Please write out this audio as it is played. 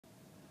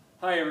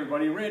Hi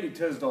everybody, Randy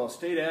Tisdall,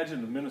 State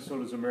Adjutant of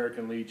Minnesota's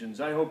American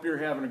Legions. I hope you're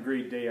having a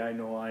great day. I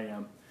know I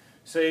am.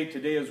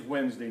 Today is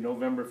Wednesday,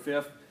 November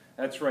 5th.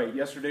 That's right,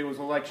 yesterday was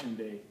election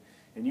day.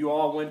 And you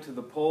all went to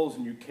the polls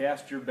and you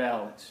cast your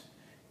ballots.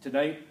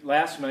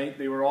 Last night,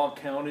 they were all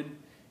counted,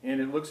 and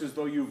it looks as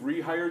though you've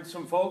rehired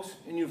some folks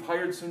and you've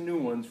hired some new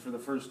ones for the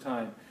first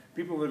time.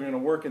 People that are going to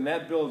work in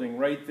that building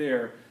right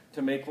there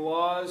to make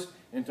laws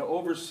and to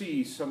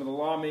oversee some of the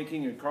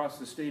lawmaking across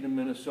the state of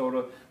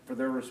Minnesota for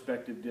their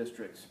respective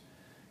districts.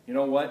 You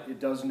know what?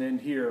 It doesn't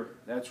end here.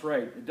 That's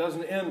right. It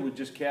doesn't end with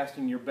just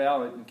casting your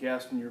ballot and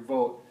casting your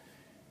vote.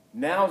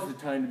 Now's the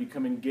time to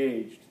become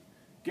engaged.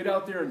 Get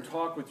out there and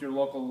talk with your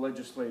local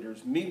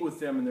legislators. Meet with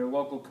them in their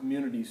local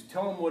communities.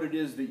 Tell them what it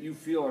is that you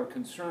feel are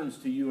concerns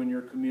to you and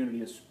your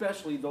community,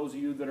 especially those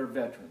of you that are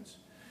veterans.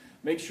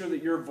 Make sure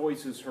that your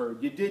voice is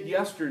heard. You did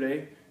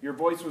yesterday. Your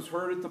voice was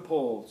heard at the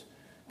polls.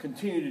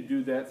 Continue to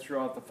do that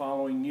throughout the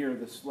following year.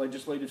 This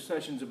legislative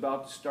session is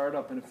about to start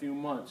up in a few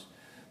months.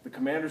 The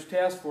Commander's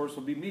Task Force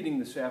will be meeting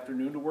this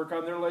afternoon to work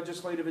on their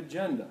legislative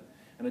agenda,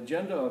 an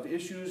agenda of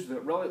issues that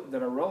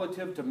are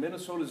relative to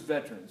Minnesota's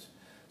veterans.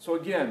 So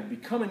again,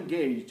 become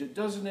engaged. It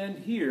doesn't end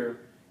here.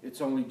 It's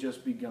only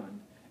just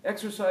begun.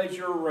 Exercise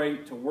your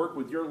right to work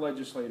with your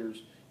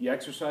legislators. You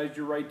exercised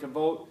your right to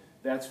vote.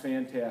 That's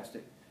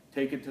fantastic.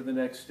 Take it to the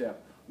next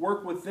step.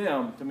 Work with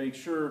them to make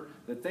sure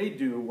that they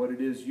do what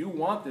it is you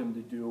want them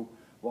to do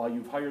while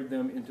you've hired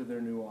them into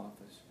their new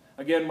office.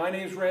 Again, my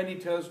name is Randy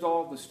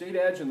Tisdall, the State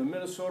Adjutant of the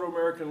Minnesota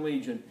American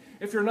Legion.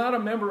 If you're not a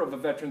member of a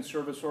veteran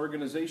service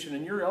organization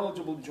and you're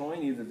eligible to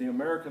join either the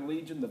American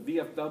Legion, the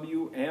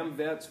VFW,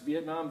 AMVETS,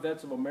 Vietnam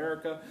Vets of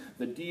America,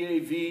 the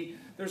DAV,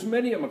 there's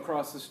many of them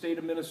across the state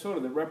of Minnesota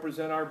that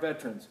represent our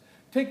veterans.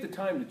 Take the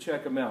time to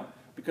check them out,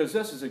 because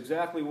this is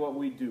exactly what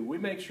we do. We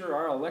make sure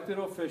our elected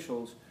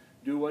officials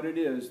do what it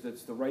is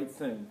that's the right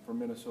thing for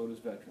Minnesota's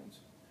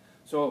veterans.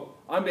 So,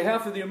 on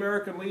behalf of the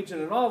American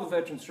Legion and all the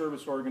veteran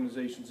service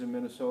organizations in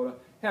Minnesota,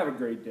 have a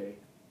great day.